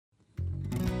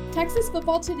Texas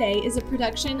Football Today is a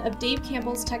production of Dave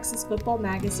Campbell's Texas Football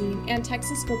Magazine and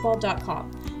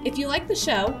TexasFootball.com. If you like the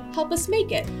show, help us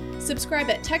make it. Subscribe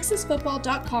at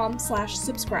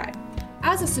TexasFootball.com/subscribe.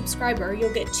 As a subscriber,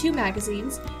 you'll get 2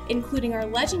 magazines, including our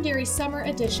legendary summer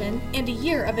edition and a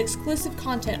year of exclusive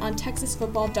content on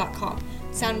TexasFootball.com.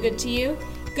 Sound good to you?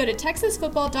 Go to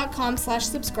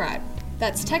TexasFootball.com/subscribe.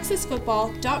 That's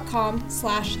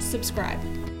TexasFootball.com/subscribe.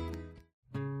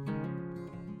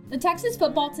 The Texas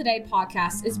Football Today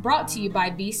podcast is brought to you by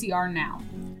VCR Now.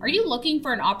 Are you looking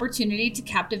for an opportunity to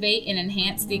captivate and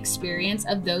enhance the experience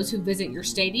of those who visit your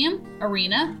stadium,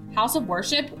 arena, house of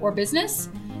worship, or business?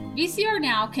 VCR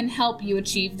Now can help you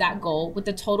achieve that goal with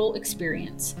the total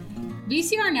experience.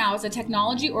 VCR Now is a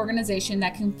technology organization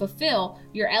that can fulfill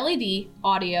your LED,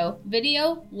 audio,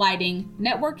 video, lighting,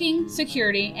 networking,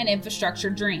 security, and infrastructure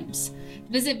dreams.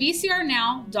 Visit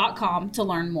VCRNow.com to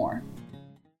learn more.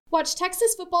 Watch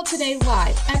Texas Football Today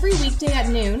live every weekday at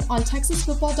noon on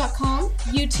TexasFootball.com,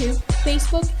 YouTube,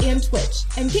 Facebook, and Twitch,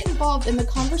 and get involved in the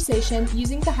conversation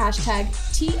using the hashtag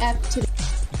TFToday.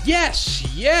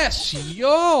 Yes,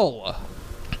 y'all.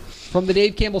 From the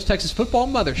Dave Campbell's Texas Football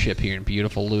Mothership here in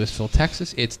beautiful Lewisville,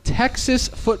 Texas, it's Texas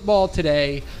Football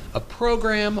Today, a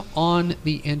program on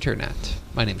the internet.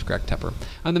 My name's Greg Tepper.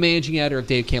 I'm the managing editor of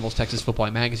Dave Campbell's Texas Football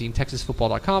Magazine,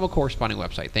 TexasFootball.com, a corresponding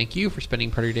website. Thank you for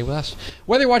spending part of your day with us.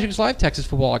 Whether you're watching us live,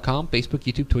 TexasFootball.com, Facebook,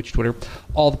 YouTube, Twitch, Twitter,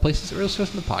 all the places that are listening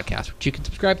to the podcast, which you can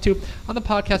subscribe to on the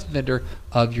podcast vendor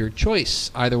of your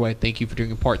choice. Either way, thank you for doing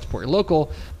your part. Support your local,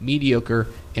 mediocre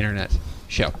internet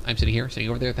show. I'm sitting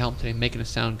over there at the helm today, making it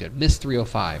sound good. Miss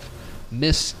 305,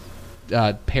 Miss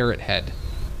Parrot Head.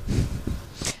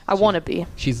 I want to be.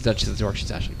 She's the Duchess of the Door.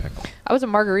 She's Ashley Pickle. I was a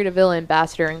Margaritaville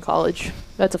ambassador in college.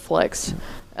 That's a flex.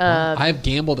 I have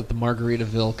gambled at the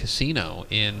Margaritaville Casino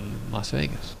in Las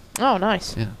Vegas. Oh,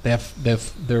 nice. Yeah, they have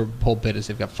their whole bit is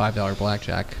they've got $5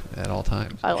 blackjack at all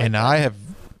times. I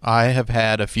have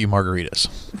had a few margaritas.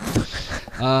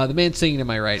 The man singing to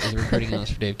my right is recording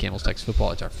analyst for Dave Campbell's Texas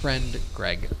Football. It's our friend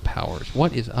Greg Powers.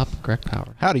 What is up, Greg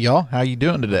Powers? Howdy, y'all. How you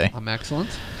doing today? I'm excellent.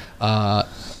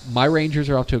 My Rangers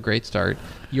are off to a great start.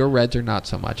 Your Reds are not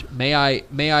so much. May I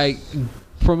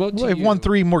promote to you? They've won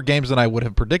 3 more games than I would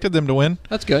have predicted them to win.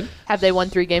 That's good. Have they won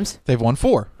 3 games? They've won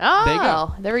 4. Oh, there you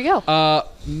go. There we go.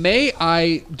 May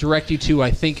I direct you to,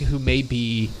 I think, who may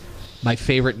be my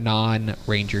favorite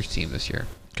non-Rangers team this year?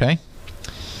 Okay.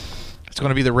 It's going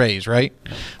to be the Rays, right?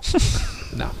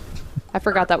 No. I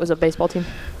forgot that was a baseball team.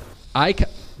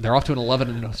 They're off to an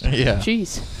 11-0 start. Yeah.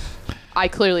 Jeez. I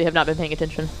clearly have not been paying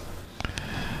attention.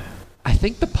 I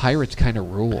think the Pirates kind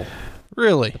of rule.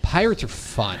 Really? The Pirates are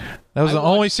fun. That was the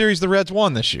only series the Reds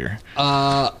won this year.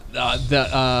 Jaywan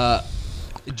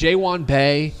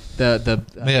Bay,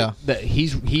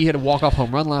 he had a walk-off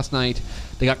home run last night.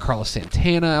 They got Carlos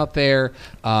Santana out there.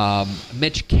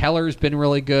 Mitch Keller's been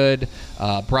really good.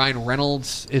 Brian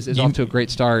Reynolds is off to a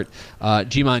great start.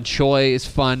 Jimon Choi is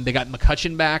fun. They got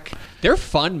McCutchen back. They're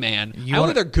fun, man. I don't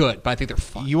think they're good, but I think they're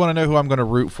fun. You want to know who I'm going to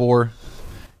root for?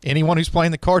 Anyone who's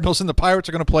playing the Cardinals and the Pirates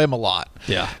are going to play them a lot.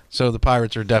 Yeah. So the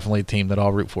Pirates are definitely a team that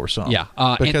I'll root for some. Yeah.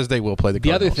 Because they will play the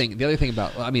Cardinals. The other thing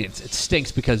about, it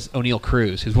stinks because O'Neal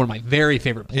Cruz, who's one of my very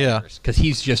favorite players, because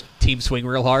he's just team swing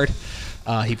real hard.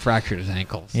 He fractured his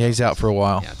ankles. Yeah, he's out for a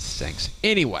while. Yeah, it stinks.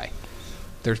 Anyway,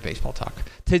 there's baseball talk.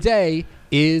 Today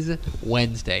is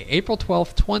Wednesday, April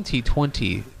 12th,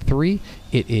 2023.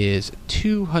 It is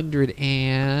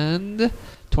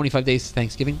 225 days to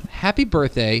Thanksgiving. Happy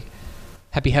birthday.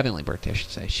 Happy heavenly birthday, I should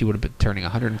say. She would have been turning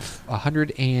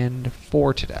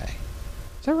 104 today.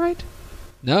 Is that right?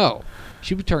 No.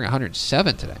 She would be turning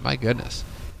 107 today. My goodness.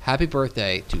 Happy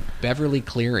birthday to Beverly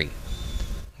Cleary.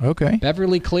 Okay.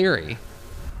 Beverly Cleary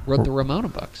wrote the Ramona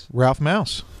books. Ralph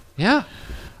Mouse. Yeah.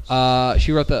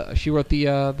 She wrote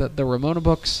the Ramona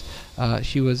books.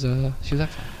 She was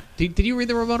excellent. Did you read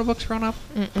the Ramona books growing up?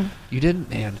 Mm-mm. You didn't,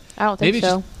 man. I don't think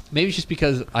so. Maybe it's just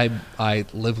because I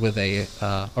lived with a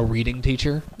reading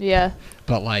teacher. Yeah.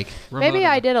 But like maybe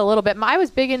I did a little bit. I was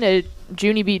big into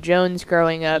Junie B. Jones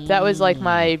growing up. That was like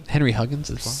my Henry Huggins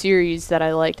as well. Series that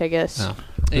I liked, I guess. Oh.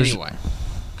 Anyway.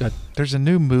 Good. There's a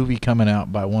new movie coming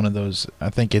out by one of those. I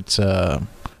think it's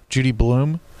Judy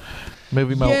Blume.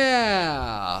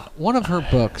 Yeah. One of her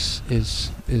books is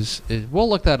we'll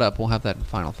look that up. We'll have that in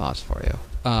final thoughts for you.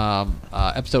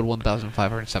 Episode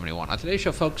 1571. On today's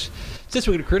show, folks, it's This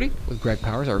Week in Recruiting with Greg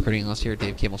Powers, our recruiting analyst here at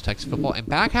Dave Campbell's Texas Football. And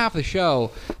back half of the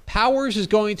show, Powers is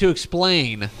going to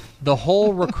explain the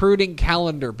whole recruiting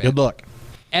calendar bit. Good luck.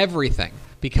 Everything.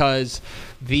 because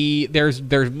there's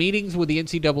meetings with the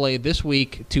NCAA this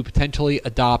week to potentially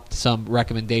adopt some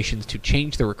recommendations to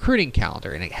change the recruiting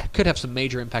calendar, and it could have some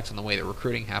major impacts on the way that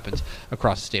recruiting happens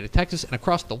across the state of Texas and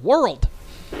across the world.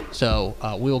 So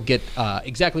we'll get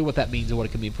exactly what that means and what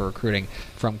it can mean for recruiting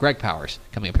from Greg Powers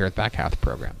coming up here at the back half of the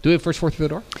program. Do we have first four through the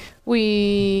door?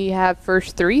 We have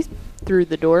first three through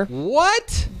the door.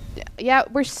 What? Yeah,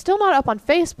 we're still not up on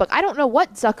Facebook. I don't know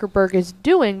what Zuckerberg is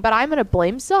doing, but I'm going to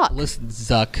blame Zuck. Listen,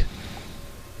 Zuck.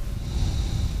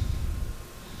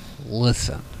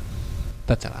 Listen.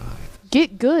 That's it.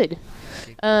 Get good.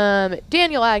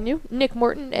 Daniel Agnew, Nick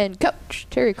Morton, and Coach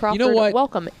Terry Crawford. You know what?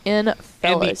 Welcome in,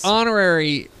 fellas. And the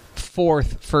honorary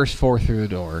first four through the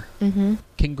door. Mm-hmm.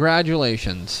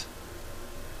 Congratulations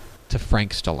to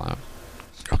Frank Stallone.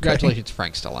 Congratulations,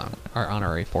 Frank Stallone, our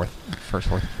honorary first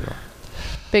four through the door.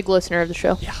 Big listener of the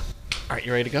show. Yeah. All right,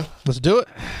 you ready to go? Let's do it.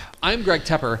 I'm Greg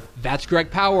Tepper. That's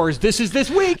Greg Powers. This is This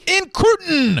Week In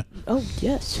Cruton. Oh,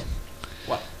 yes.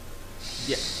 What?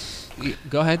 Yeah.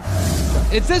 Go ahead.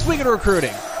 It's This Week in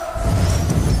Recruiting.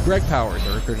 Greg Powers,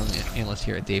 a recruiting analyst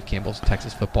here at Dave Campbell's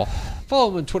Texas Football.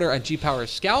 Follow him on Twitter at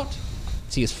GPowersScout.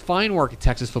 See his fine work at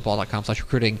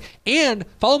TexasFootball.com/recruiting. And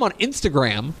follow him on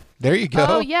Instagram. There you go.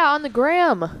 Oh, yeah, on the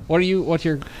gram. What's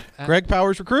your... Greg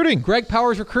Powers Recruiting. Greg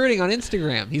Powers Recruiting on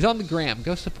Instagram. He's on the gram.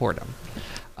 Go support him.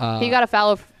 He got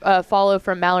a follow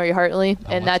from Mallory Hartley,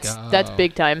 and let's that's go.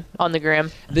 big time on the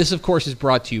gram. This, of course, is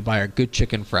brought to you by our good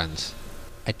chicken friends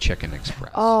at Chicken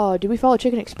Express. Oh, do we follow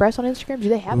Chicken Express on Instagram? Do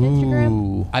they have an Instagram?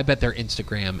 Ooh. I bet their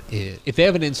Instagram is... If they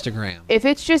have an Instagram... If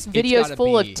it's just videos gotta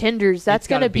full be- of tenders, that's it's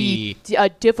going gotta to be be- a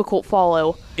difficult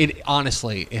follow.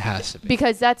 Honestly, it has to be.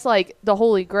 Because that's like the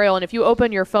holy grail. And if you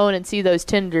open your phone and see those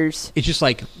tenders, It's just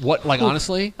like,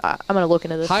 honestly... I'm going to look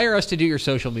into this. Hire us to do your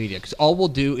social media, because all we'll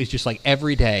do is just like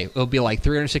every day it'll be like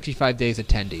 365 days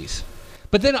attendees.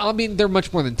 But then they're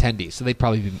much more than attendees, so they'd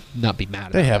probably not be mad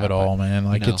at They that, have it but, all, man.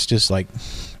 Like, you know. it's just like,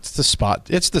 it's the spot.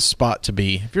 It's the spot to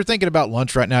be. If you're thinking about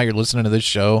lunch right now, you're listening to this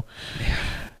show,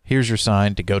 here's your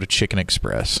sign to go to Chicken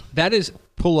Express. That is...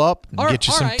 Pull up and all get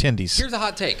you some right. tendies. Here's a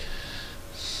hot take.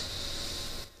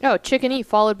 Oh, Chicken Eat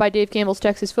followed by Dave Campbell's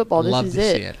Texas Football. This Love is to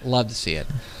it. see it. Love to see it.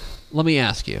 Let me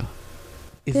ask you,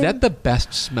 is Then- that the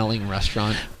best smelling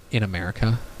restaurant in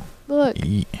America? Look.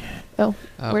 Ye- Oh,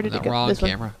 Oh, where did no, it go? we're on This one.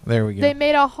 camera. There we go. They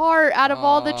made a heart out of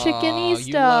all the Chicken Oh, Eat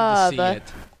you love stuff. to see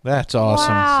it. That's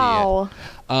awesome.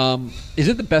 Wow. Is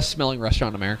it the best smelling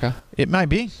restaurant in America? It might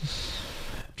be.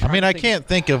 I mean, I can't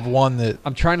think of one that.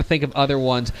 I'm trying to think of other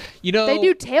ones. You know, They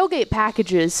do tailgate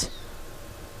packages.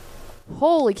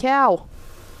 Holy cow.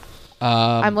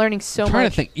 I'm learning so I'm trying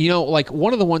much. to think. You know, like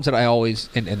one of the ones that I always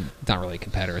and not really a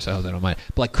competitor, so I hope they don't mind.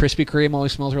 But like Krispy Kreme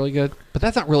always smells really good. But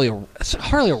that's not really it's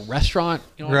hardly a restaurant.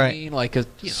 You know what I Right. mean? Like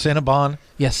Cinnabon.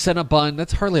 yeah, Cinnabon.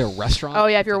 That's hardly a restaurant. Oh,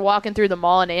 yeah, if you're walking through the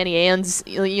mall and Annie Ann's,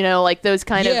 you know, like those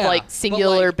kind of like but,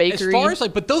 singular like, bakery. As far as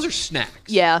like, but those are snacks.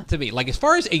 Yeah. To me, like as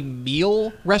far as a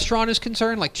meal restaurant is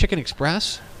concerned, like Chicken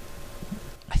Express,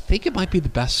 I think it might be the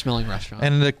best smelling restaurant.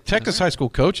 And the Texas high school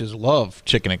coaches love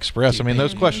Chicken Express. I mean,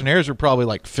 those questionnaires are probably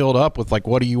like filled up with like,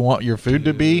 what do you want your food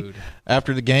to be Dude.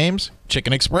 after the games?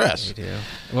 Chicken Express. They do.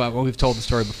 Well, we've told the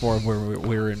story before where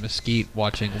we were in Mesquite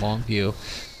watching Longview.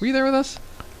 Were you there with us?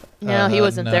 No, he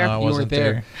wasn't no, there. I You wasn't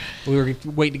weren't there. We were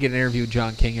waiting to get an interview with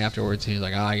John King afterwards. And he was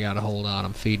like, I got to hold on.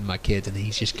 I'm feeding my kids. And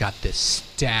he's just got this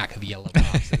stack of yellow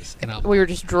boxes. And I'm We were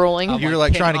just drooling. I'm You were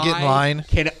like "Can trying to get in line?"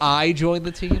 Can I join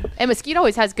the team? And Mesquite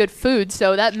always has good food,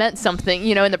 so that meant something,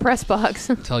 you know, in the press box.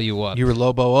 Tell you what. You were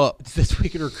Lobo up. It's This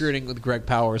Week in Recruiting with Greg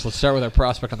Powers. Let's start with our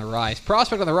prospect on the rise.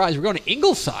 Prospect on the rise. We're going to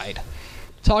Ingleside.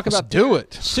 Talk Let's about do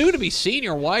it. Soon-to-be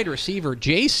senior wide receiver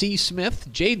J.C. Smith,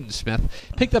 Jaden Smith,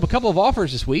 picked up a couple of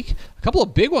offers this week. A couple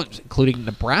of big ones, including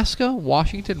Nebraska,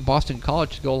 Washington, and Boston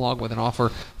College to go along with an offer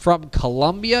from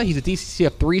Columbia. He's a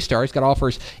DCCF 3-star. He's got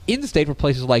offers in-state for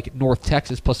places like North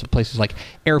Texas, plus some places like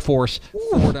Air Force,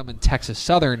 Fordham, and Texas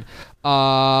Southern.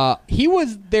 He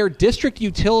was their district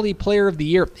utility player of the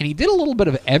year, and he did a little bit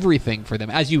of everything for them,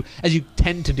 as you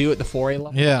tend to do at the 4A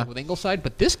level Yeah. with Ingleside.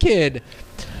 But this kid...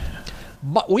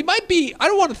 we might be, I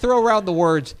don't want to throw around the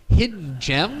words hidden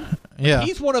gem. Yeah.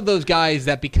 He's one of those guys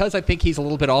that because I think he's a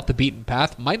little bit off the beaten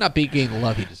path, might not be getting the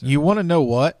love he deserves. You want to know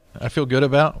what I feel good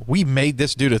about? We made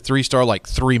this dude a 3-star like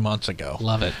 3 months ago.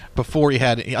 Love it. Before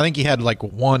I think he had like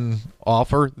one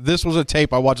offer. This was a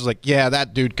tape I watched. I was like, yeah,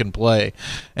 that dude can play.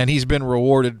 And he's been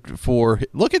rewarded for,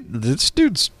 look at this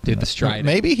dude's. Dude, the stride.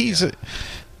 Maybe he's a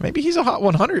hot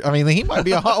 100. I mean, he might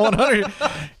be a hot 100.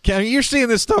 You're seeing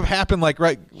this stuff happen. Like,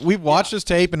 right, we've watched this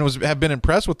tape and have been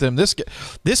impressed with him. This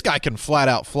guy can flat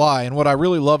out fly. And what I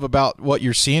really love about what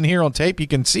you're seeing here on tape, you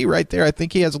can see right there. I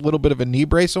think he has a little bit of a knee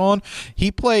brace on.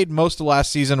 He played most of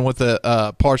last season with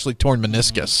a partially torn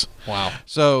meniscus. Wow.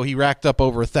 So he racked up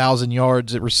over 1,000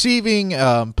 yards at receiving,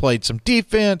 played some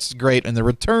defense, great in the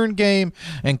return game,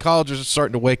 and colleges are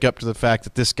starting to wake up to the fact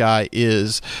that this guy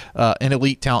is an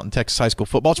elite talent in Texas high school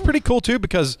football. It's pretty cool, too,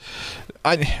 because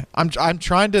I'm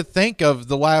trying to think of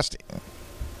the last,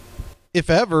 if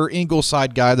ever,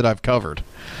 Ingleside guy that I've covered.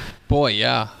 Boy,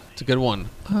 yeah. It's a good one.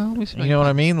 Let me see. You know what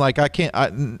I mean? Like,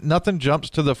 nothing jumps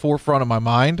to the forefront of my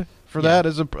mind for that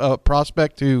as a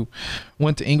prospect who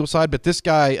went to Ingleside. But this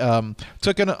guy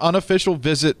took an unofficial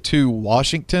visit to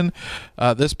Washington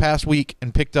this past week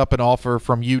and picked up an offer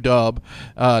from UW.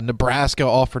 Nebraska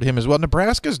offered him as well.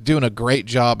 Nebraska's doing a great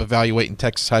job evaluating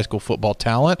Texas high school football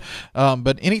talent.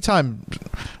 But anytime,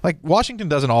 like, Washington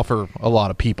doesn't offer a lot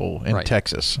of people in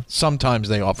Texas. Sometimes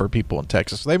they offer people in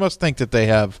Texas. So they must think that they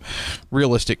have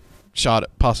realistic shot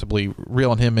at possibly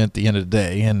reeling him in at the end of the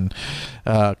day. And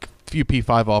few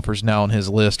P5 offers now on his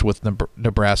list with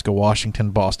Nebraska,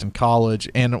 Washington, Boston College.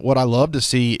 And what I love to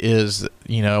see is,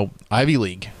 Ivy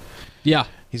League. Yeah.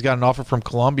 He's got an offer from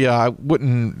Columbia. I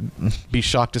wouldn't be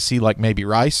shocked to see, like, maybe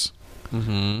Rice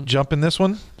jump in this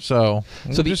one. So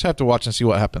we'll just have to watch and see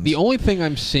what happens. The only thing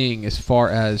I'm seeing as far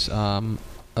as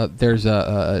there's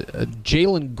a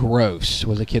Jalen Gross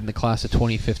was a kid in the class of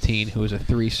 2015 who was a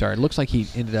 3-star. It looks like he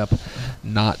ended up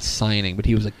not signing, but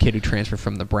he was a kid who transferred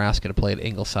from Nebraska to play at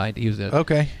Ingleside. He was a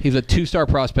 2-star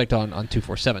prospect on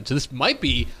 247. So this might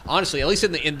be, honestly, at least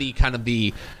in the kind of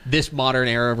this modern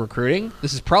era of recruiting,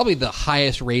 this is probably the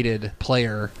highest rated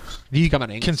player. Do you come out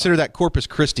of Ingleside. Consider that Corpus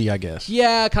Christi, I guess?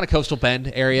 Yeah, kind of Coastal Bend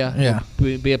area. Yeah,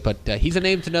 but he's a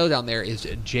name to know down there. Is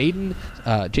Jaden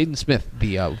Smith,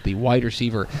 the wide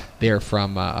receiver there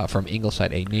from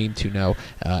Ingleside, a name to know,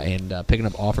 and picking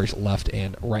up offers left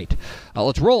and right.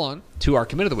 Let's roll on to our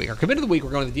commit of the week. Our commit of the week,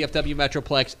 we're going to the DFW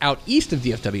Metroplex out east of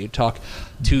DFW to talk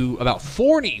about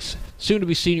Forney's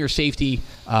soon-to-be senior safety,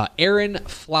 Aaron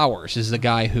Flowers is the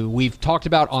guy who we've talked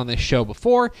about on this show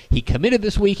before. He committed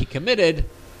this week. He committed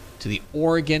to the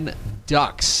Oregon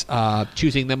Ducks,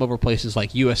 choosing them over places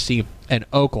like USC and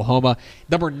Oklahoma.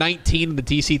 Number 19 in the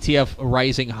DCTF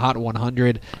Rising Hot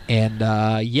 100. And,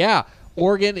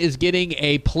 Oregon is getting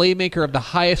a playmaker of the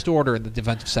highest order in the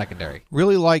defensive secondary.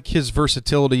 Really like his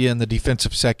versatility in the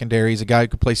defensive secondary. He's a guy who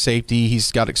can play safety. He's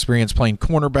got experience playing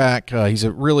cornerback. He's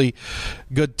a really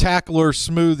good tackler,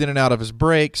 smooth in and out of his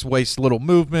breaks, wastes little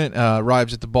movement,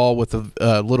 arrives at the ball with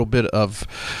a little bit of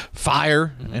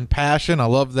fire and passion. I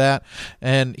love that.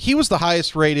 And he was the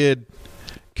highest rated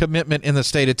commitment in the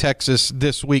state of Texas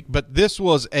this week, but this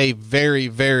was a very,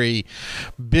 very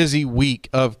busy week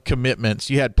of commitments.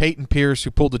 You had Peyton Pierce,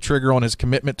 who pulled the trigger on his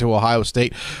commitment to Ohio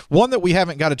State. One that we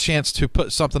haven't got a chance to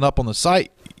put something up on the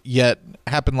site yet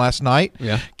happened last night.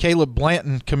 Yeah. Caleb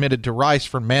Blanton committed to Rice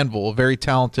from Manville, a very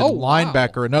talented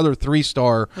linebacker, another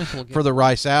 3-star for the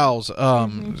Rice Owls,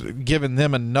 giving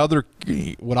them another,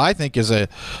 what I think is a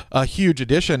huge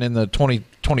addition in the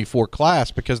 2024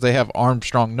 class, because they have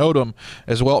Armstrong Nodum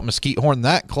as well at Mesquite Horn.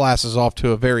 That class is off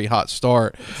to a very hot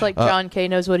start. It's like John Kay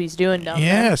knows what he's doing down there.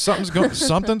 Yeah, something's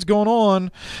going on.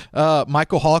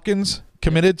 Michael Hawkins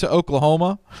committed to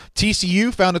Oklahoma.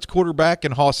 TCU found its quarterback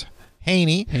in Hoss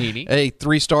Haney, a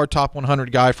 3-star top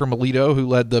 100 guy from Aledo who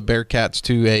led the Bearcats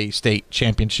to a state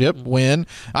championship win.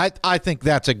 I think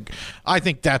that's a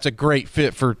great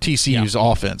fit for TCU's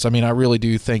offense. I mean, I really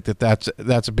do think that's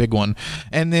a big one.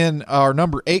 And then our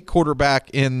number 8 quarterback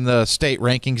in the state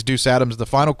rankings, Deuce Adams, the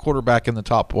final quarterback in the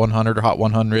top 100 or hot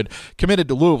 100, committed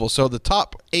to Louisville. So the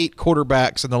top 8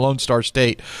 quarterbacks in the Lone Star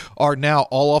State are now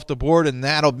all off the board, and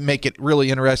that'll make it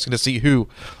really interesting to see who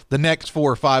the next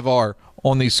 4 or 5 are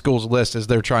on these schools' list as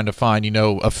they're trying to find,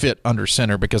 a fit under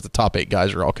center, because the top 8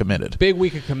 guys are all committed. Big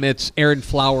week of commits. Aaron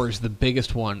Flowers, the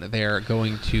biggest one there,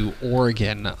 going to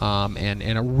Oregon,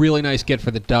 and a really nice get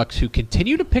for the Ducks, who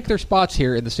continue to pick their spots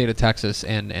here in the state of Texas,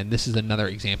 and this is another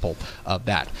example of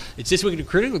that. It's This Week in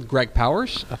Recruiting with Greg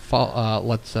Powers.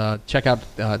 Let's check out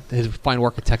his fine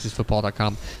work at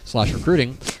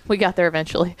texasfootball.com/recruiting. We got there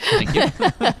eventually. Thank you.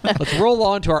 Let's roll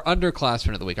on to our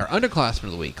underclassmen of the week. Our underclassmen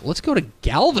of the week. Let's go to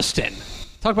Galveston.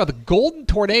 Talk about the Golden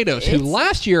Tornadoes, who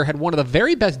last year had one of the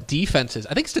very best defenses,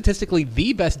 I think statistically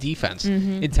the best defense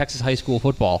in Texas high school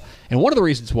football. And one of the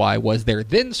reasons why was their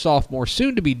then sophomore,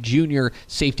 soon-to-be junior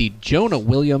safety, Jonah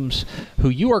Williams, who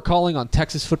you are calling on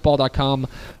TexasFootball.com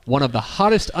one of the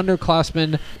hottest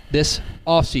underclassmen this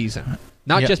offseason.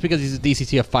 Not just because he's a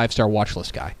DCTF 5-star watch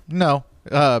list guy. No.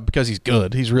 because he's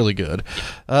good. He's really good.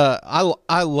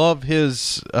 I love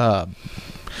his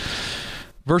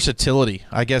versatility,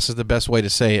 I guess is the best way to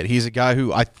say it. He's a guy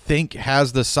who I think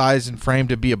has the size and frame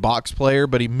to be a box player,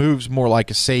 but he moves more like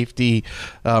a safety.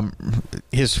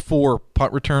 His 4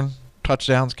 punt return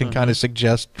touchdowns can kind of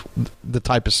suggest the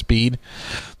type of speed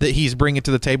that he's bringing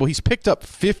to the table. He's picked up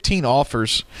 15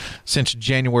 offers since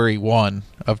January 1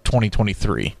 of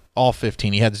 2023. All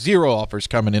 15. He had 0 offers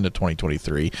coming into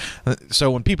 2023.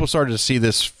 So when people started to see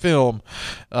this film,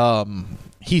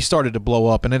 he started to blow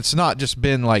up. And it's not just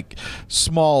been like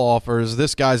small offers.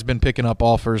 This guy's been picking up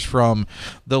offers from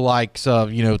the likes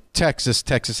of, Texas,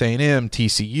 Texas A&M,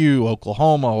 TCU,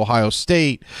 Oklahoma, Ohio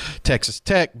State, Texas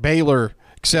Tech, Baylor,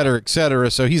 et cetera, et cetera.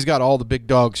 So he's got all the big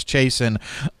dogs chasing.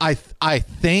 I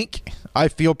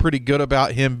feel pretty good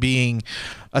about him being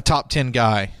a top 10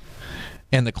 guy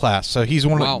in the class. So he's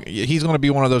he's going to be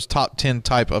one of those top 10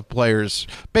 type of players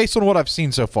based on what I've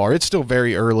seen so far. It's still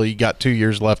very early. You got 2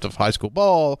 years left of high school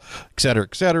ball, et cetera,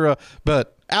 et cetera.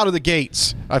 But out of the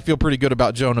gates, I feel pretty good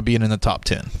about Jonah being in the top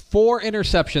 10. 4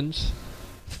 interceptions,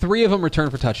 3 of them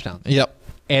returned for touchdowns. Yep.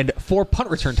 And 4 punt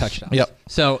return touchdowns. Yep.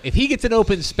 So if he gets an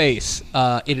open space,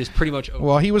 it is pretty much over.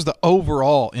 Well, he was the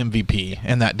overall MVP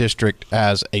in that district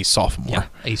as a sophomore. Yeah,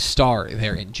 a star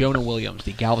there in Jonah Williams,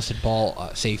 the Galveston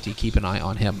Ball safety. Keep an eye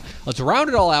on him. Let's round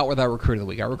it all out with our recruit of the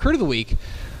week. Our recruit of the week,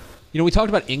 we talked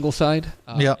about Ingleside.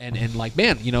 And their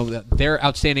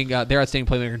outstanding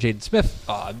playmaker, Jaden Smith,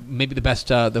 maybe the best.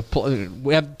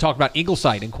 We haven't talked about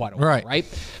Ingleside in quite a while, right?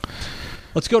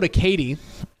 Let's go to Katy.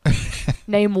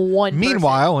 Name one.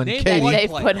 Meanwhile, in Katy, they've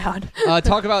put out.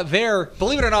 Talk about their,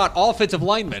 believe it or not, offensive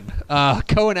lineman,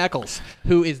 Cohen Eccles,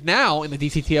 who is now in the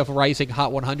DCTF Rising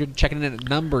Hot 100, checking in at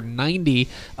number 90.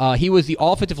 He was the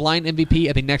offensive line MVP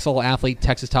at the Next Level Athlete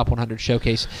Texas Top 100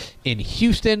 Showcase in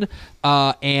Houston,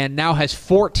 and now has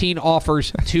 14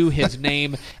 offers to his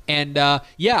name. And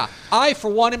I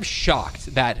for one am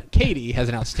shocked that Katy has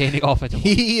an outstanding offensive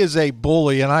line. He is a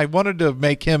bully, and I wanted to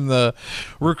make him the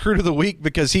recruit of the week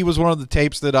because he was one of the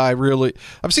tapes that I've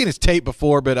seen his tape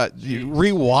before, but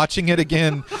rewatching it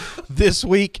again this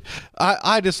week,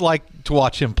 I just like to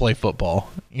watch him play football.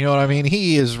 You know what I mean?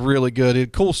 He is really good. A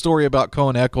cool story about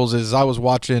Cohen Eccles is I was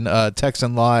watching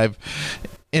Texan Live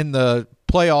in the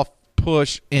playoff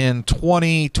push in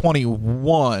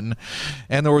 2021,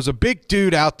 and there was a big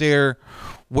dude out there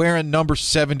wearing number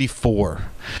 74.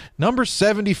 Number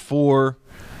 74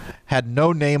 had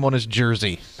no name on his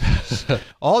jersey.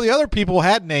 All the other people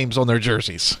had names on their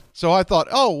jerseys. So I thought,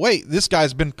 oh, wait, this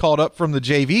guy's been called up from the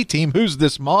JV team. Who's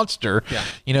this monster?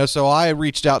 Yeah. So I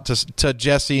reached out to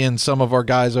Jesse and some of our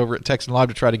guys over at Texan Live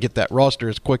to try to get that roster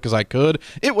as quick as I could.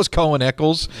 It was Cohen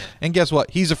Eccles. Yeah. And guess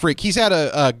what? He's a freak. He's had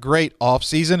a great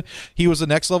offseason. He was the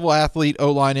Next Level Athlete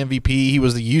O-line MVP. He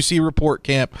was the UC Report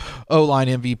Camp O-line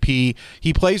MVP.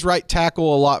 He plays right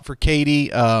tackle a lot for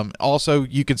Katy. Also,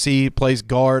 you can see he plays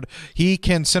guard. He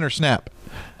can center snap.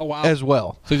 Oh, wow. As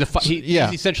well. So he's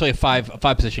essentially a five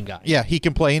position guy. Yeah, he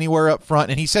can play anywhere up front,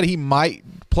 and he said he might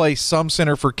play some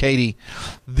center for Katy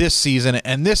this season,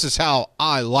 and this is how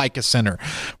I like a center.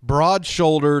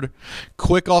 Broad-shouldered,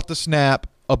 quick off the snap,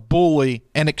 a bully,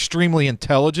 and extremely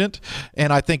intelligent,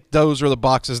 and I think those are the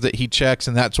boxes that he checks,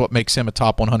 and that's what makes him a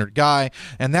top 100 guy,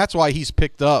 and that's why he's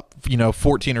picked up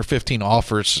 14 or 15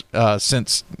 offers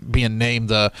since being named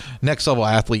the Next Level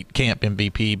Athlete Camp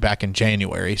MVP back in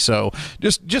January. So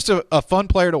just a fun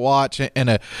player to watch and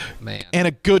a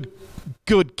good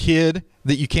kid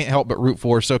that you can't help but root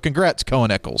for. So congrats,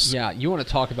 Cohen Eccles. Yeah, you want to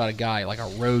talk about a guy like a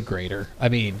road grader. I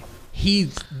mean,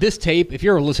 this tape, if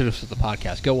you're a listener to the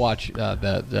podcast, go watch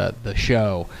the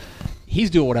show. He's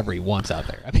doing whatever he wants out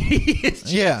there. I mean,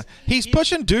 he's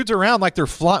pushing dudes around like they're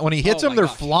flying. When he hits them, they're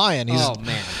flying.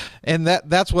 Man. And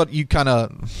that's what you kind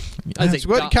of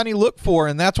look for,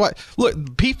 and that's why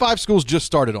P5 schools just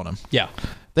started on him. Yeah.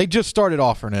 They just started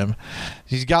offering him.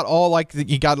 He's got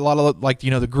he got a lot of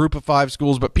the group of 5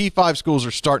 schools, but P5 schools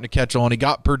are starting to catch on. He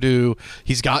got Purdue.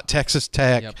 He's got Texas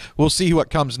Tech. Yep. We'll see what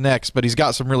comes next, but he's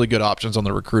got some really good options on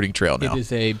the recruiting trail now. It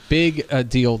is a big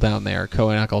deal down there.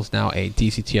 Cohen Eccles now a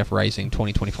DCTF Rising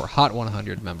 2024 Hot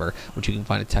 100 member, which you can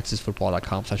find at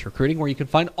texasfootball.com/recruiting, where you can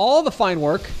find all the fine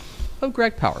work of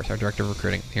Greg Powers, our director of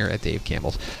recruiting here at Dave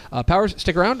Campbell's. Powers,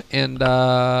 stick around, and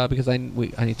because I need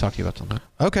to talk to you about something.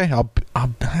 Okay,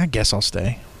 I guess I'll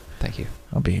stay. Thank you.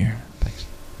 I'll be here.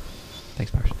 Thanks,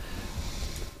 Powers.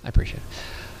 I appreciate it.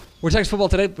 We're Texas Football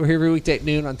Today. We're here every weekday at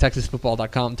noon on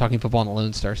TexasFootball.com, talking football in the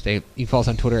Lone Star State. You can follow us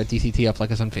on Twitter at DCTF,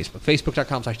 like us on Facebook,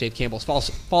 Facebook.com/Dave Campbell's. Follow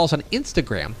us on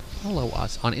Instagram. Follow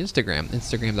us on Instagram,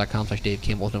 Instagram.com/Dave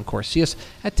Campbell's. And, of course, see us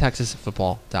at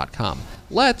TexasFootball.com.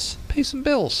 Let's pay some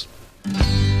bills.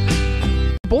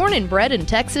 Born and bred in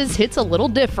Texas hits a little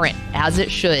different, as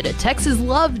it should. Texas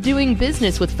loves doing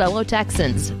business with fellow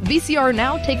Texans. VCR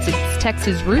Now takes its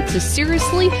Texas roots as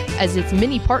seriously as its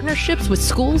many partnerships with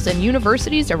schools and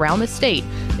universities around the state.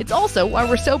 It's also why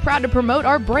we're so proud to promote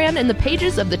our brand in the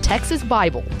pages of the Texas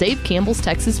Bible, Dave Campbell's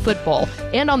Texas Football,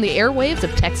 and on the airwaves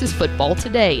of Texas Football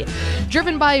Today.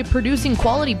 Driven by producing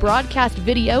quality broadcast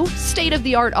video,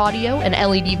 state-of-the-art audio, and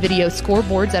LED video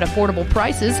scoreboards at affordable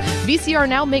prices, VCR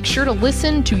Now makes sure to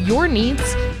listen to your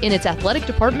needs in its athletic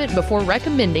department before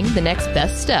recommending the next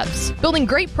best steps. Building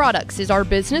great products is our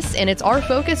business, and it's our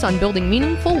focus on building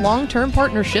meaningful, long-term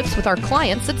partnerships with our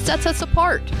clients that sets us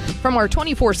apart. From our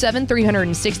 24/7,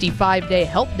 365-day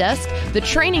help desk, the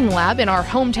training lab in our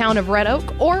hometown of Red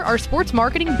Oak, or our sports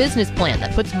marketing business plan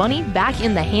that puts money back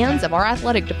in the hands of our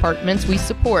athletic departments we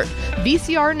support,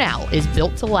 VCR Now is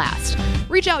built to last.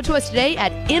 Reach out to us today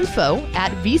at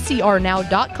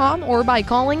info@vcrnow.com or by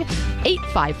calling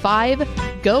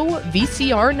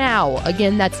 855-GO-VCR-NOW.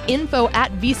 Again, that's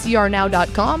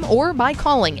info@vcrnow.com or by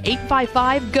calling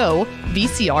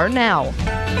 855-GO-VCR-NOW.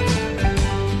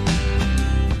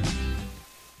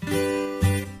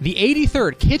 The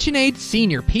 83rd KitchenAid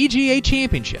Senior PGA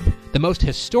Championship, the most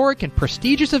historic and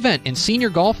prestigious event in senior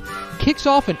golf, kicks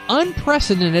off an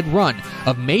unprecedented run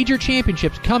of major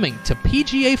championships coming to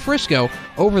PGA Frisco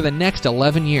over the next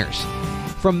 11 years.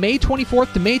 From May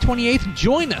 24th to May 28th,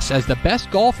 join us as the best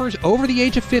golfers over the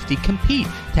age of 50 compete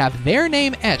to have their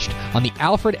name etched on the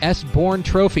Alfred S. Bourne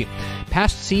Trophy.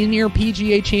 Past senior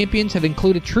PGA champions have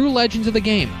included true legends of the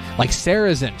game like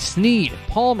Sarazen, Snead,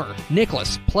 Palmer,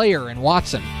 Nicklaus, Player, and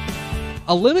Watson.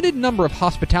 A limited number of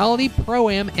hospitality,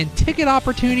 pro-am, and ticket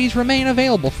opportunities remain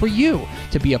available for you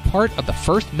to be a part of the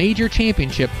first major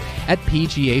championship at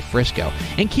PGA Frisco.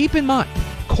 And keep in mind,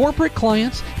 corporate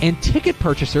clients and ticket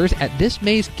purchasers at this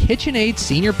May's KitchenAid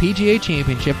Senior PGA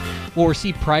Championship will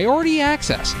receive priority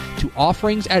access to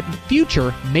offerings at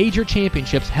future major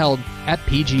championships held at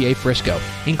PGA Frisco,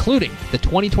 including the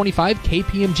 2025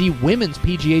 KPMG Women's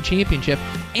PGA Championship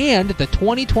and the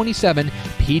 2027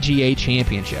 PGA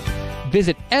Championship.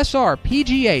 Visit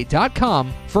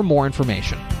srpga.com for more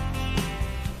information.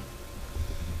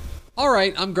 All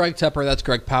right, I'm Greg Tepper. That's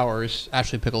Greg Powers.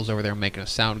 Ashley Pickles over there making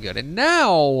us sound good. And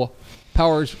now,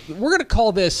 Powers, we're going to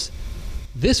call this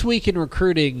Week in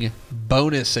Recruiting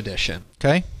Bonus Edition.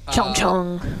 Okay. Chung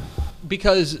chung.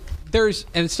 Because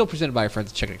and it's still presented by our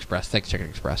friends at Chicken Express. Thanks, Chicken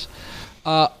Express.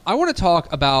 I want to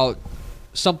talk about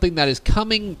something that is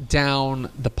coming down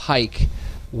the pike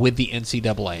with the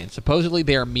NCAA. And supposedly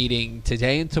they are meeting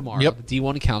today and tomorrow. Yep. The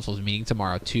D1 Council is meeting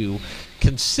tomorrow to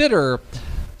consider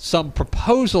some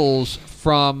proposals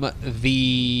from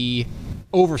the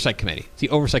Oversight Committee. The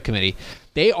Oversight Committee.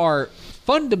 They are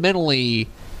fundamentally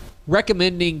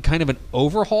recommending kind of an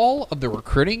overhaul of the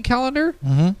recruiting calendar.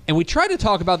 Mm-hmm. And we tried to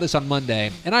talk about this on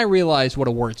Monday, and I realized what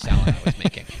a word salad I was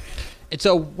making. And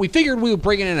so we figured we would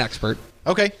bring in an expert.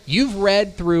 Okay. You've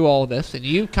read through all of this, and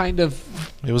you kind of...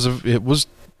 It was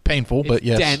painful, but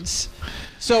yes. Dense.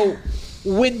 So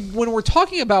when we're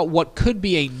talking about what could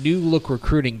be a new look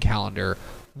recruiting calendar,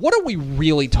 what are we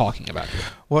really talking about here?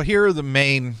 Well, here are the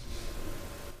main...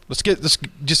 Let's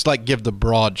just like give the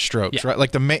broad strokes, right?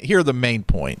 Like here are the main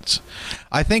points.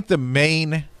 I think the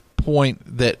main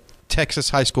point that Texas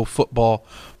high school football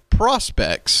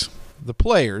prospects, the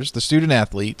players, the student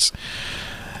athletes,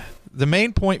 the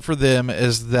main point for them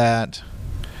is that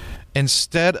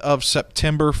instead of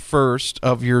September 1st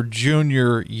of your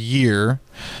junior year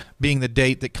being the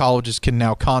date that colleges can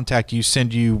now contact you,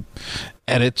 send you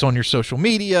edits on your social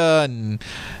media and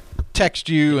text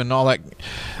you and all that,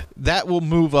 that will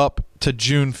move up to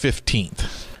June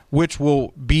 15th, which will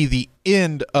be the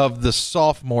end of the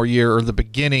sophomore year or the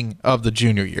beginning of the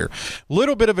junior year.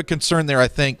 Little bit of a concern there, I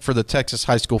think, for the Texas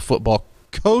high school football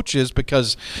coaches,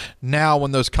 because now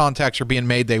when those contacts are being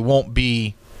made, they won't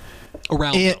be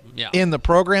around in the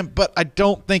program. But I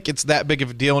don't think it's that big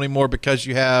of a deal anymore because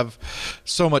you have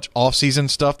so much off-season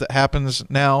stuff that happens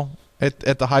now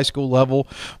at the high school level.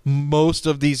 Most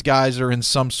of these guys are in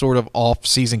some sort of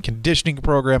off-season conditioning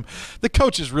program. The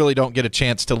coaches really don't get a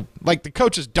chance to, like, the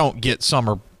coaches don't get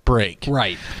summer break.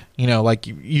 Right. You know, like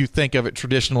you think of it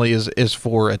traditionally as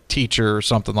for a teacher or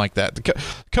something like that. The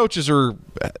coaches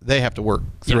they have to work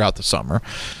throughout the summer.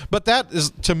 But that is,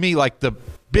 to me, like the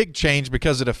big change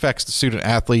because it affects the student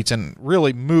athletes and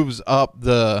really moves up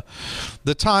the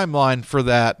timeline for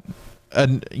that,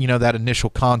 that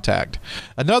initial contact.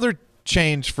 Another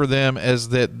change for them is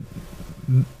that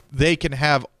they can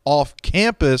have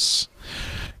off-campus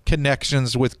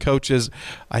connections with coaches.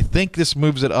 I think this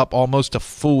moves it up almost a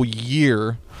full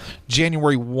year,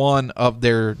 January 1 of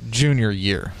their junior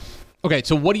year. Okay,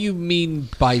 so what do you mean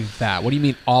by that? What do you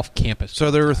mean off campus?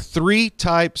 So there are 3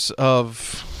 types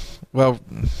of, well,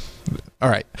 all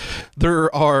right.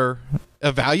 There are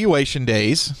evaluation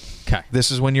days. Okay.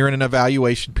 This is when you're in an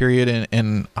evaluation period,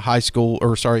 and high school,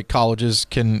 or sorry, colleges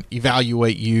can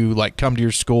evaluate you, like come to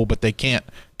your school, but they can't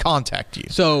contact you.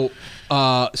 So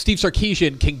Steve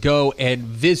Sarkisian can go and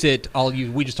visit.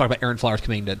 We just talked about Aaron Flowers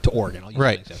coming to Oregon. I'll use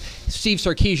Right. that example. Steve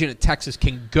Sarkisian at Texas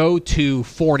can go to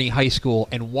Forney High School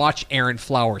and watch Aaron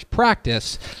Flowers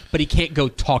practice, but he can't go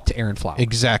talk to Aaron Flowers.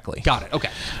 Exactly. Got it. Okay.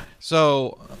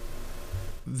 So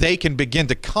they can begin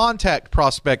to contact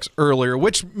prospects earlier,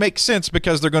 which makes sense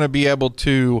because they're going to be able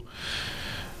to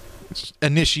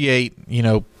initiate,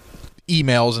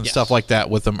 emails and stuff like that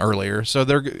with them earlier. So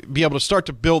they're be able to start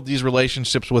to build these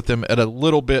relationships with them at a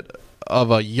little bit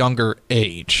of a younger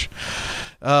age.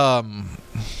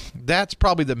 That's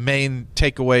probably the main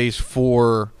takeaways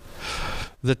for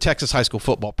the Texas high school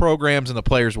football programs and the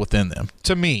players within them.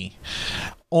 To me,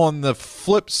 on the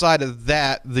flip side of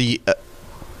that,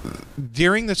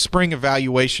 during the spring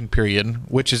evaluation period,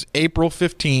 which is April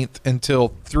 15th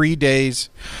until 3 days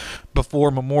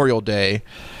before Memorial Day,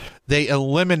 they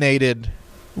eliminated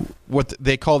what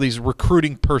they call these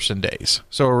recruiting person days.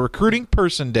 So a recruiting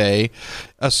person day,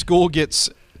 a school gets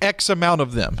X amount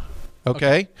of them.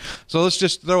 Okay? So let's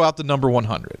just throw out the number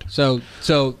 100. So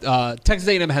Texas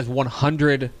A&M has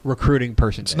 100 recruiting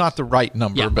person days. It's not the right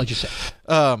number, Yeah, but like you said.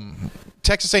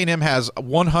 Texas A&M has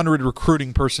 100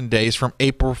 recruiting person days from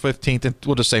April 15th, and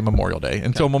we'll just say Memorial Day,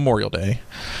 until Memorial Day.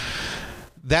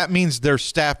 That means their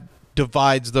staff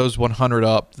divides those 100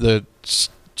 up. The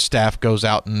staff goes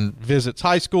out and visits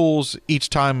high schools. Each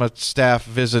time a staff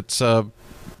visits a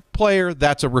player,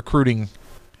 that's a recruiting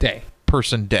Day.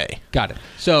 person day. Got it.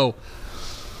 So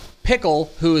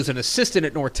Pickle, who is an assistant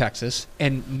at North Texas,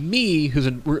 and me, who's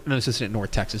an assistant at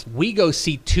North Texas, we go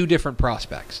see 2 different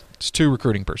prospects. It's 2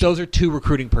 recruiting person. Those are 2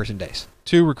 recruiting person days.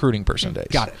 2 recruiting person days.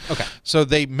 Got it. Okay. So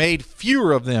they made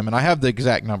fewer of them, and I have the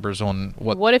exact numbers on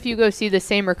What if you go see the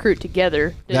same recruit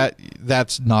together?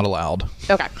 that's not allowed.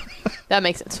 Okay, that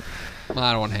makes sense. Well,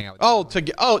 I don't want to hang out with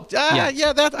you.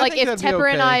 Yeah. That Like if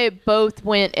Tepper and I both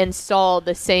went and saw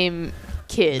the same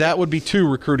kid. That would be 2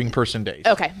 recruiting person days.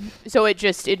 Okay, so it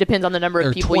depends on the number There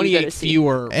of are people you go 28 to see.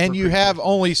 fewer. And you have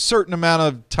only certain amount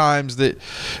of times that,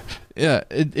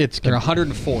 it's There are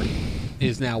 140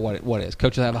 is now what it is.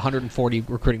 Coaches have 140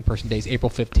 recruiting person days, April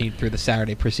 15th through the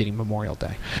Saturday preceding Memorial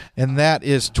Day. and that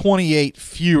is 28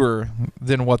 fewer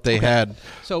than what they had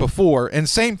before. And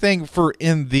same thing for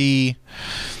in the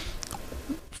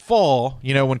fall,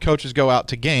 when coaches go out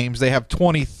to games, they have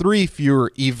 23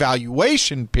 fewer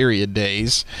evaluation period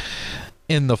days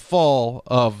in the fall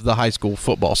of the high school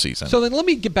football season. So then let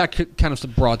me get back to kind of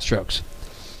some broad strokes.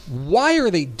 Why are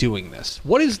they doing this?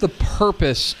 What is the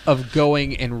purpose of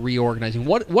going and reorganizing?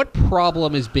 What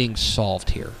problem is being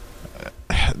solved here?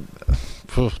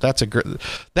 That's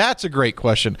a great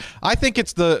question. I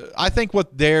think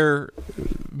what their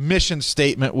mission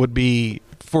statement would be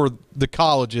for the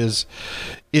colleges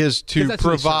is to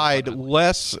provide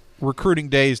less recruiting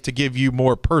days to give you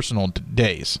more personal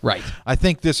days. Right. I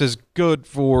think this is good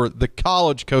for the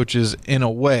college coaches in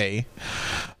a way.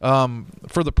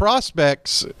 For the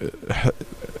prospects,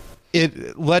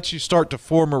 it lets you start to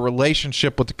form a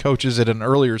relationship with the coaches at an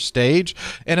earlier stage.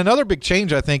 And another big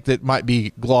change I think that might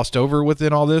be glossed over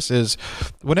within all this is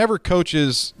whenever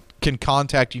coaches can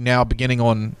contact you now beginning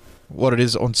on what it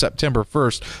is on September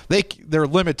 1st, they're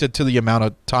limited to the amount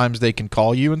of times they can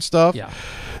call you and stuff. Yeah.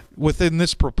 Within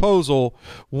this proposal,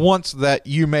 once that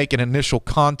you make an initial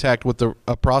contact with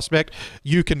a prospect,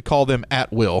 you can call them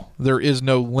at will. There is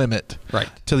no limit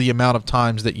to the amount of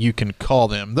times that you can call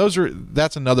them.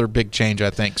 That's another big change, I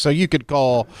think. So you could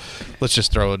call, let's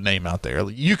just throw a name out there.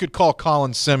 You could call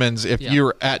Colin Simmons if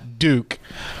you're at Duke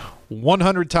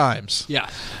 100 times. Yeah.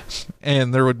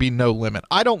 And there would be no limit.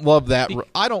 I don't love that.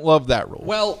 I don't love that rule.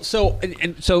 Well, so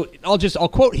I'll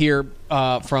quote here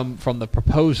from the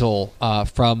proposal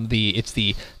from it's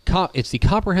the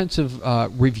comprehensive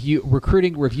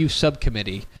recruiting review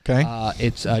subcommittee. Okay.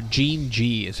 It's Jean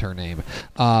G is her name,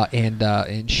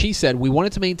 and she said we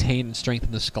wanted to maintain and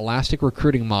strengthen the scholastic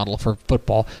recruiting model for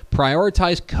football,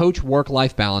 prioritize coach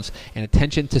work-life balance, and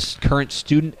attention to current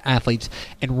student athletes,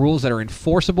 and rules that are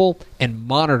enforceable and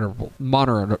monitorable,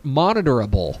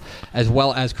 as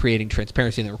well as creating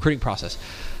transparency in the recruiting process.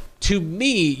 To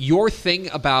me, your thing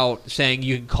about saying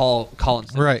you can call Colin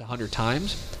Simmons 100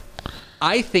 times,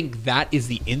 I think that is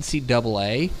the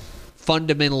NCAA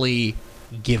fundamentally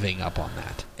giving up on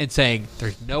that and saying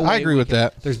there's no way I agree with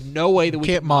that. There's no way that we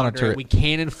can't can monitor it. We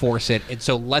can't enforce it, and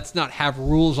so let's not have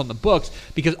rules on the books,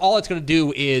 because all it's going to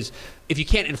do is, if you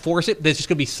can't enforce it, there's just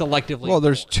going to be selectively. Well,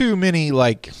 there's too many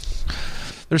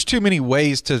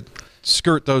ways to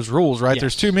skirt those rules, right? Yes.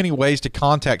 There's too many ways to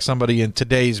contact somebody in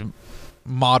today's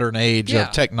modern age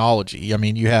of technology. I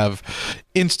mean, you have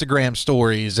Instagram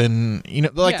stories, and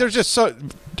there's just so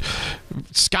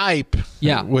Skype.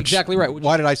 Yeah, which, exactly right.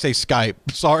 Why did I say Skype?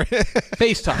 Sorry.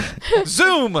 FaceTime.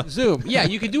 Zoom. Yeah,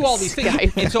 you can do all these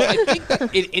things. And so I think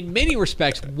that in many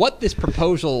respects, what this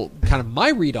proposal, kind of my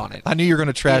read on it. I knew you were going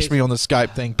to trash me on the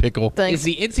Skype thing, Pickle. Is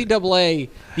the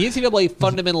NCAA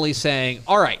fundamentally saying,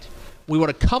 all right, we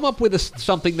want to come up with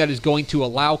something that is going to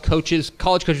allow college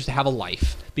coaches to have a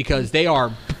life, because they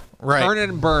are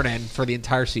burning for the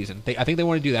entire season. I think they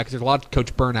want to do that because there's a lot of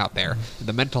coach burnout there.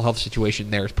 The mental health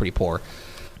situation there is pretty poor.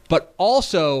 But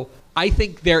also, I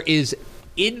think there is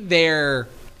hidden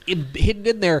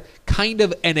in there kind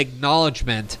of an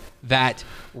acknowledgement that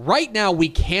right now we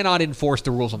cannot enforce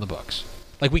the rules on the books.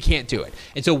 Like, we can't do it.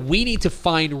 And so we need to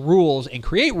find rules and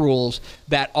create rules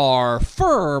that are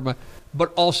firm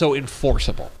but also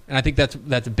enforceable. And I think that's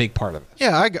a big part of it.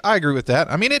 Yeah, I agree with that.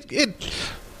 I mean,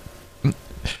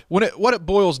 what it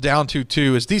boils down to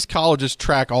too is these colleges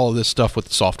track all of this stuff with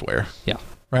the software. Yeah.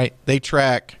 Right? They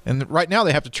track, and right now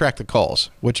they have to track the calls,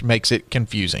 which makes it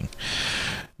confusing.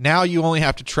 Now you only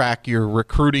have to track your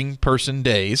recruiting person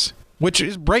days,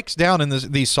 which breaks down in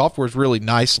these softwares really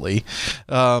nicely.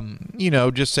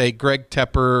 Just say Greg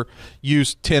Tepper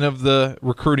used 10 of the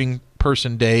recruiting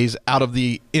person days out of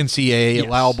the NCAA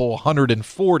allowable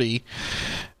 140.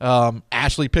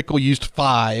 Ashley Pickle used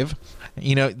 5.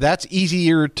 That's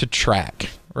easier to track,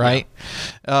 right?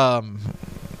 Yeah.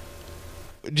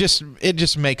 It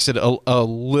just makes it a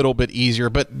little bit easier,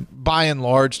 but by and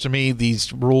large, to me,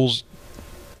 these rules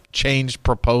change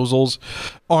proposals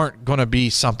aren't going to be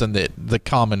something that the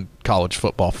common college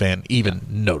football fan even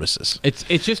notices.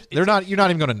 You're not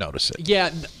even going to notice it. Yeah,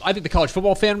 I think the college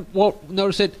football fan won't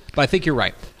notice it, but I think you're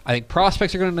right. I think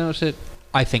prospects are going to notice it.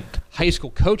 I think high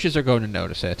school coaches are going to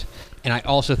notice it. And I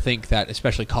also think that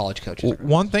especially college coaches.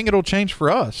 One thing it'll change for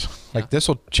us, this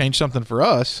will change something for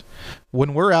us.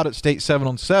 When we're out at State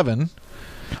 7-on-7,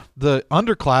 the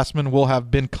underclassmen will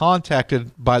have been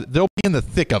contacted they'll be in the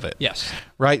thick of it. Yes.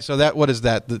 Right? So what is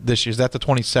that this year? Is that the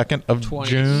 22nd of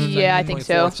June? Yeah, I think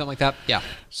so. Something like that. Yeah.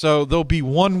 So they'll be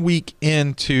 1 week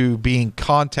into being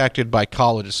contacted by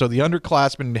colleges. So the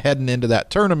underclassmen heading into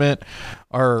that tournament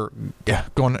are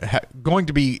going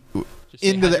to be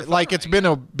into that, like it's been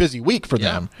a busy week for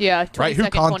them. Yeah,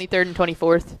 22nd, 23rd, and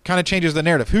 24th. Kind of changes the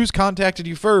narrative. Who's contacted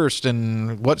you first,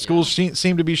 and what schools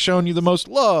seem to be showing you the most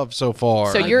love so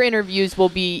far? So your interviews will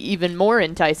be even more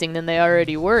enticing than they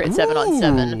already were at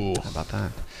 7-on-7. How about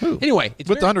that? Anyway, it's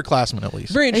with the underclassmen at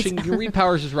least. Very interesting. Reed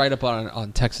Powers is right up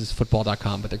on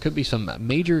TexasFootball.com, but there could be some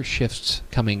major shifts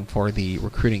coming for the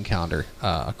recruiting calendar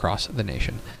across the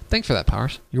nation. Thanks for that,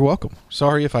 Powers. You're welcome.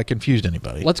 Sorry if I confused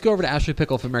anybody. Let's go over to Ashley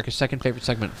Pickle for America's second favorite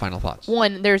segment. Final thoughts.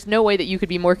 One, there's no way that you could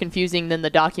be more confusing than the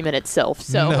document itself.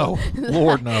 So no,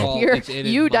 Lord no.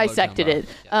 You dissected it.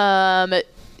 Yeah.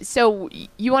 So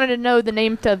you wanted to know the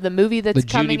name of the movie that's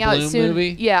coming out soon?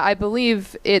 Movie? Yeah, I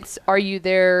believe it's "Are You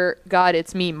There, God?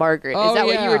 It's Me, Margaret." Is that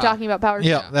what you were talking about, Powers?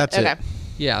 Yeah, that's it.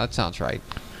 Yeah, that sounds right.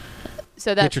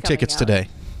 So that's get your tickets today.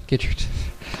 Get your.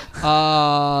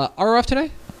 Are we off today?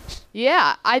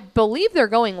 Yeah, I believe they're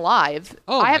going live.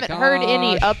 I haven't heard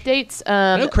any updates.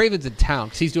 I know Craven's in town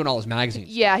because he's doing all his magazines.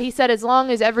 Yeah, he said as long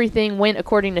as everything went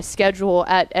according to schedule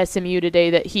at SMU today,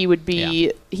 that he would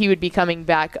be coming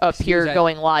back up here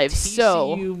going live.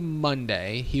 TCU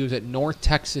Monday. He was at North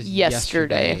Texas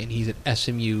yesterday, and he's at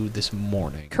SMU this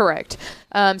morning. Correct.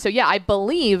 So yeah, I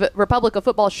believe Republic of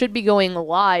Football should be going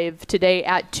live today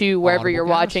at 2 wherever you're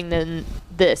watching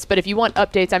this. But if you want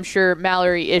updates, I'm sure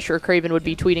Mallory, Ish, or Craven would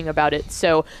be tweeting about it.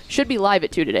 So should be live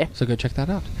at 2 today. So go check that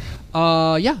out.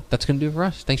 That's going to do it for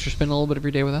us. Thanks for spending a little bit of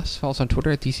your day with us. Follow us on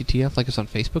Twitter at DCTF. Like us on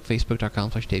Facebook,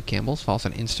 Facebook.com/Dave Campbell's. Follow us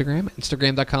on Instagram,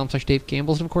 Instagram.com/Dave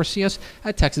Campbell's. And, of course, see us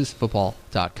at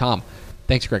TexasFootball.com.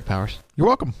 Thanks, Greg Powers. You're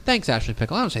welcome. Thanks, Ashley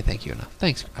Pickle. I don't say thank you enough.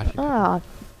 Thanks, Ashley Pickle.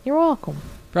 You're welcome.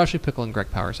 For Ashley Pickle and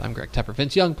Greg Powers, I'm Greg Tepper.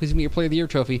 Vince Young, please meet your Player of the Year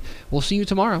trophy. We'll see you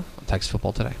tomorrow on Texas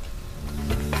Football Today.